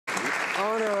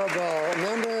Honourable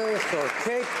member for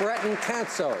Cape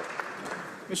Breton-Canso.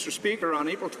 Mr. Speaker, on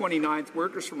April 29th,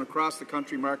 workers from across the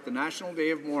country marked the National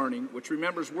Day of Mourning, which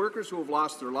remembers workers who have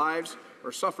lost their lives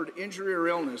or suffered injury or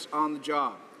illness on the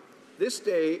job. This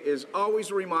day is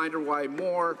always a reminder why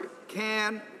more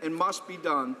can and must be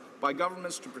done by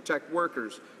governments to protect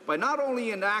workers by not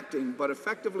only enacting but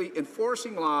effectively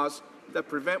enforcing laws that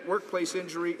prevent workplace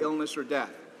injury, illness, or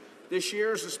death. This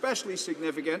year is especially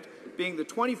significant, being the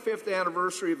 25th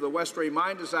anniversary of the Westray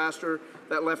Mine Disaster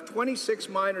that left 26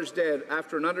 miners dead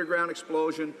after an underground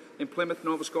explosion in Plymouth,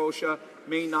 Nova Scotia,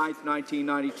 May 9,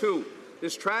 1992.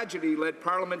 This tragedy led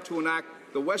Parliament to enact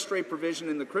the Westray provision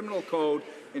in the Criminal Code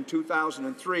in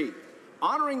 2003.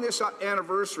 Honoring this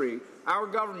anniversary, our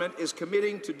government is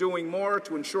committing to doing more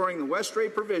to ensuring the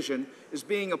Westray provision is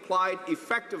being applied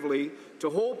effectively to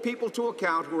hold people to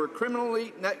account who are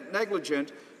criminally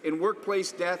negligent in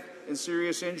workplace death and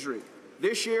serious injury.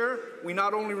 This year, we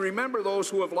not only remember those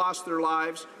who have lost their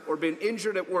lives or been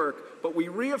injured at work, but we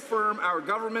reaffirm our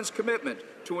government's commitment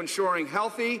to ensuring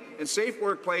healthy and safe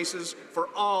workplaces for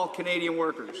all Canadian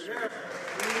workers.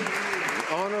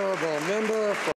 The honourable member for